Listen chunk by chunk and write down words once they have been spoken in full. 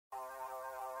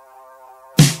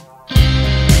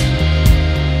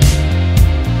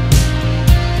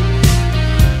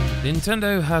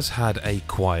Nintendo has had a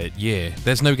quiet year.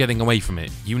 There's no getting away from it.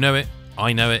 You know it,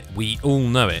 I know it, we all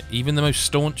know it. Even the most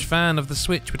staunch fan of the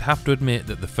Switch would have to admit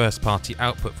that the first-party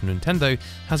output from Nintendo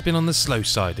has been on the slow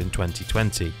side in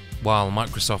 2020. While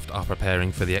Microsoft are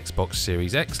preparing for the Xbox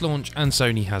Series X launch and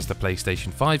Sony has the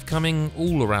PlayStation 5 coming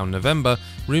all around November,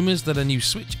 rumours that a new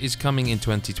Switch is coming in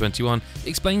 2021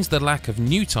 explains the lack of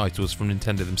new titles from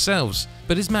Nintendo themselves.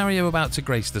 But is Mario about to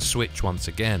grace the Switch once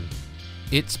again?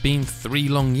 It's been 3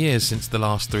 long years since the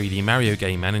last 3D Mario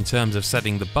game, and in terms of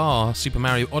setting the bar, Super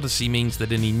Mario Odyssey means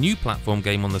that any new platform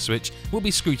game on the Switch will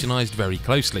be scrutinised very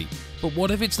closely. But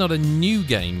what if it's not a new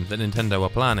game that Nintendo are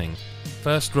planning?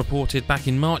 First reported back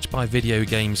in March by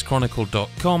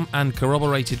VideoGamesChronicle.com and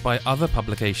corroborated by other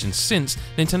publications since,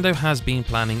 Nintendo has been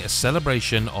planning a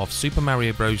celebration of Super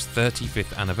Mario Bros.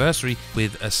 35th anniversary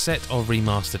with a set of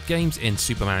remastered games in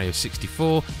Super Mario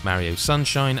 64, Mario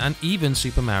Sunshine and even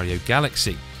Super Mario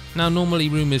Galaxy. Now normally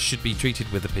rumours should be treated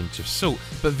with a pinch of salt,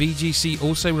 but VGC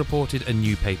also reported a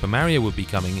new Paper Mario would be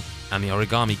coming, and the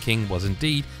Origami King was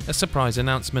indeed a surprise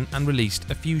announcement and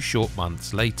released a few short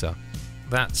months later.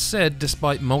 That said,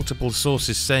 despite multiple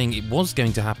sources saying it was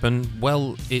going to happen,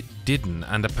 well, it didn't,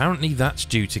 and apparently that's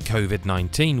due to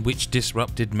COVID-19, which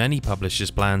disrupted many publishers'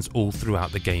 plans all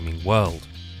throughout the gaming world.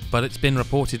 But it's been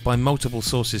reported by multiple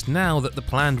sources now that the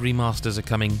planned remasters are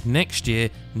coming next year,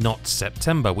 not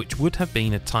September, which would have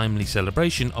been a timely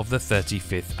celebration of the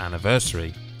 35th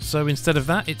anniversary. So instead of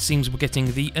that, it seems we're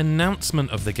getting the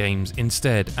announcement of the games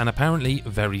instead, and apparently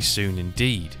very soon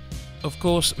indeed. Of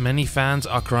course, many fans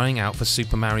are crying out for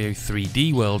Super Mario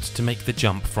 3D World to make the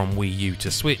jump from Wii U to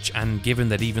Switch, and given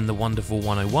that even the wonderful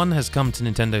 101 has come to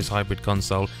Nintendo's hybrid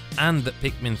console and that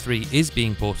Pikmin 3 is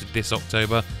being ported this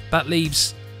October, that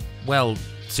leaves, well,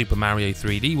 Super Mario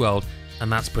 3D World,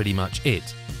 and that's pretty much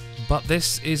it. But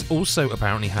this is also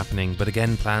apparently happening, but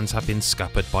again plans have been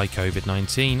scuppered by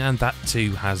COVID-19 and that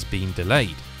too has been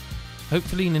delayed.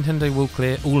 Hopefully Nintendo will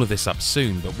clear all of this up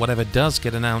soon, but whatever does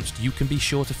get announced you can be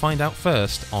sure to find out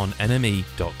first on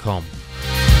NME.com.